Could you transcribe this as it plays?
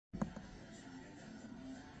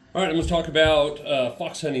All right, I'm going to talk about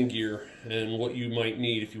fox hunting gear and what you might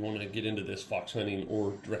need if you want to get into this fox hunting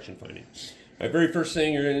or direction finding. All right, very first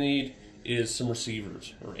thing you're going to need is some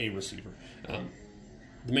receivers, or a receiver.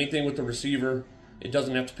 The main thing with the receiver, it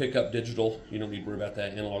doesn't have to pick up digital. You don't need to worry about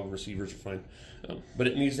that. Analog receivers are fine. But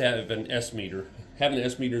it needs to have an S meter. Having an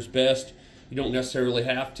S meter is best. You don't necessarily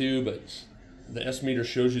have to, but the S meter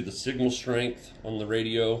shows you the signal strength on the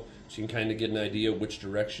radio, so you can kind of get an idea which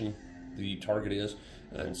direction the target is.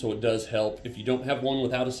 And so it does help. If you don't have one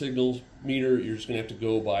without a signal meter, you're just going to have to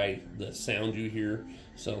go by the sound you hear.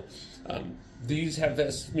 So these have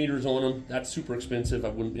S meters on them. That's super expensive. I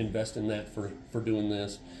wouldn't invest in that for doing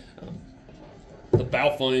this. The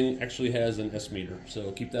Baofeng actually has an S meter,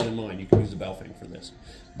 so keep that in mind. You can use the Baofeng for this.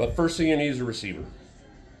 But first thing you need is a receiver.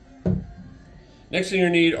 Next thing you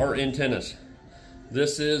need are antennas.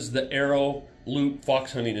 This is the Arrow Loop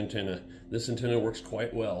fox hunting antenna. This antenna works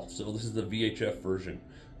quite well. So this is the VHF version,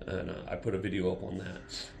 and I put a video up on that.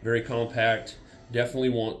 Very compact.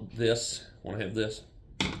 Definitely want this. Want to have this.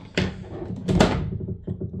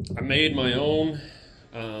 I made my own.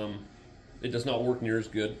 It does not work near as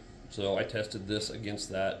good, so I tested this against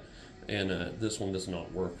that, and this one does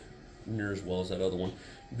not work near as well as that other one.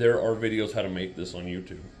 There are videos how to make this on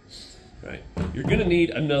YouTube. Right. You're going to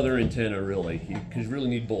need another antenna, really, because you really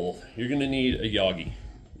need both. You're going to need a Yagi.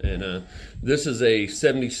 And this is a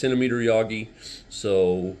 70 centimeter Yagi,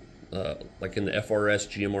 so like in the FRS,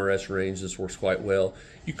 GMRS range, this works quite well.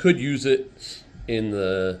 You could use it in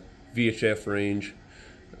the VHF range,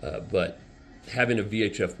 but having a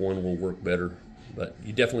VHF one will work better. But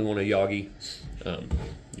you definitely want a Yagi.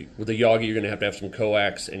 With a Yagi, you're going to have some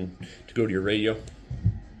coax and to go to your radio.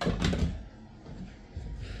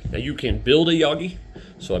 Now you can build a Yagi.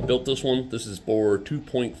 So I built this one. This is for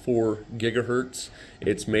 2.4 gigahertz.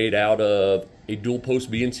 It's made out of a dual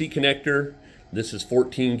post BNC connector. This is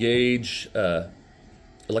 14 gauge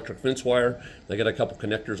electric fence wire. They got a couple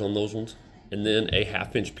connectors on those ones. And then a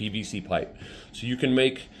 1/2-inch PVC pipe. So you can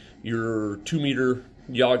make your 2-meter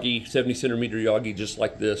Yagi, 70 centimeter Yagi just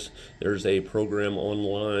like this. There's a program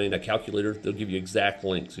online, a calculator. They'll give you exact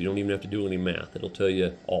length, so you don't even have to do any math. It'll tell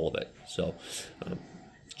you all of it. So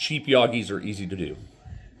cheap Yagis are easy to do.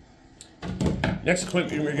 Next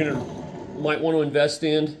equipment you're might want to invest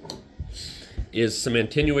in is some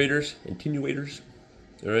attenuators.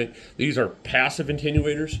 All right, these are passive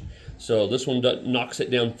attenuators. So this one knocks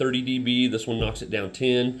it down 30 dB. This one knocks it down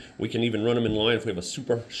 10. We can even run them in line if we have a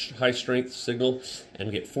super high strength signal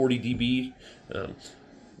and get 40 dB.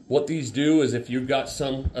 What these do is if you've got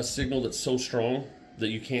a signal that's so strong that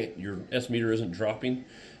your S meter isn't dropping,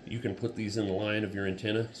 you can put these in the line of your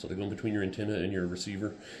antenna, so they go in between your antenna and your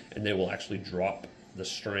receiver, and they will actually drop the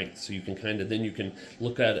strength. So you can then you can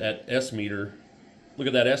look at S meter, look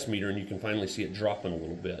at that S meter, and you can finally see it dropping a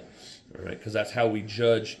little bit. All right, because that's how we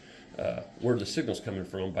judge where the signal's coming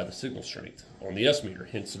from, by the signal strength on the S meter.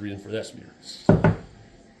 Hence the reason for the S meter.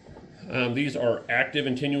 These are active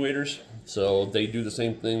attenuators, so they do the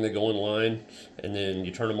same thing. They go in line, and then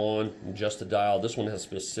you turn them on, adjust the dial. This one has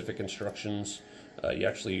specific instructions. You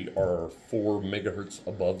actually are 4 megahertz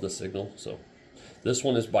above the signal. So this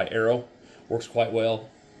one is by Arrow, works quite well.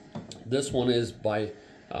 This one is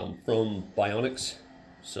from Bionics,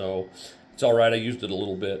 so it's all right. I used it a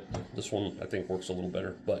little bit. This one I think works a little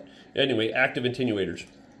better. But anyway, active attenuators.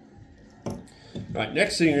 All right,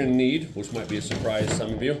 next thing you're gonna need, which might be a surprise to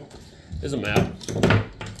some of you, is a map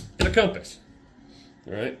and a compass.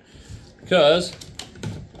 All right, because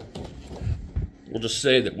we'll just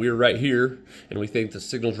say that we're right here and we think the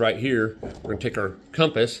signal's right here. We're gonna take our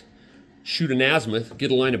compass, shoot an azimuth, get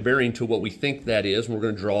a line of bearing to what we think that is, and we're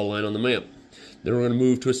gonna draw a line on the map. Then we're gonna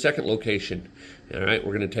move to a second location. All right,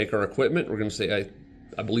 we're gonna take our equipment, we're gonna say,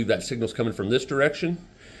 I believe that signal's coming from this direction,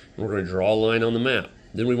 and we're gonna draw a line on the map.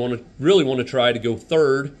 Then we really wanna try to go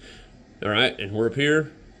third, all right, and we're up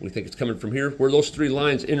here, we think it's coming from here. Where those 3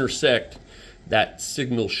 lines intersect, that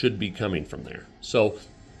signal should be coming from there. So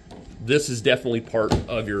this is definitely part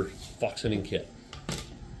of your fox hunting kit.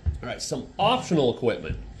 All right, some optional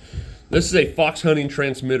equipment. This is a fox hunting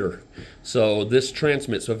transmitter. So this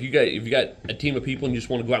transmits. So if you got a team of people and you just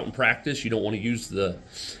want to go out and practice, you don't want to use the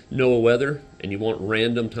NOAA weather, and you want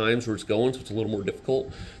random times where it's going, so it's a little more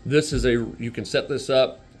difficult. You can set this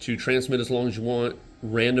up to transmit as long as you want,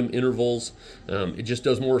 random intervals. It just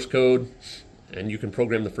does Morse code, and you can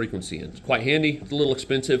program the frequency in. It's quite handy. It's a little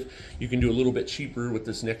expensive. You can do a little bit cheaper with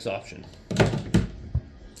this next option.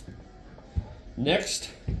 Next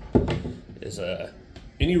is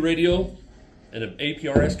any radio and an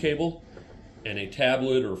APRS cable and a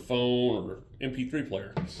tablet or phone or MP3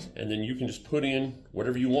 player. And then you can just put in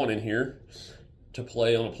whatever you want in here. to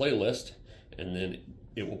play on a playlist, and then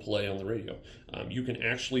it will play on the radio. You can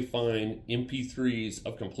actually find MP3s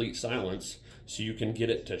of complete silence, so you can get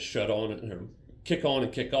it to shut on or kick on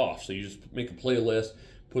and kick off. So you just make a playlist,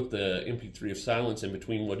 put the MP3 of silence in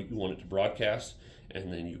between what you want it to broadcast,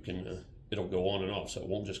 and then you can it'll go on and off. So it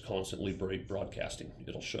won't just constantly break broadcasting.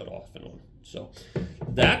 It'll shut off and on. So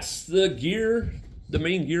that's the gear, the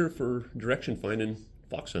main gear for direction finding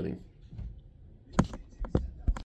fox hunting.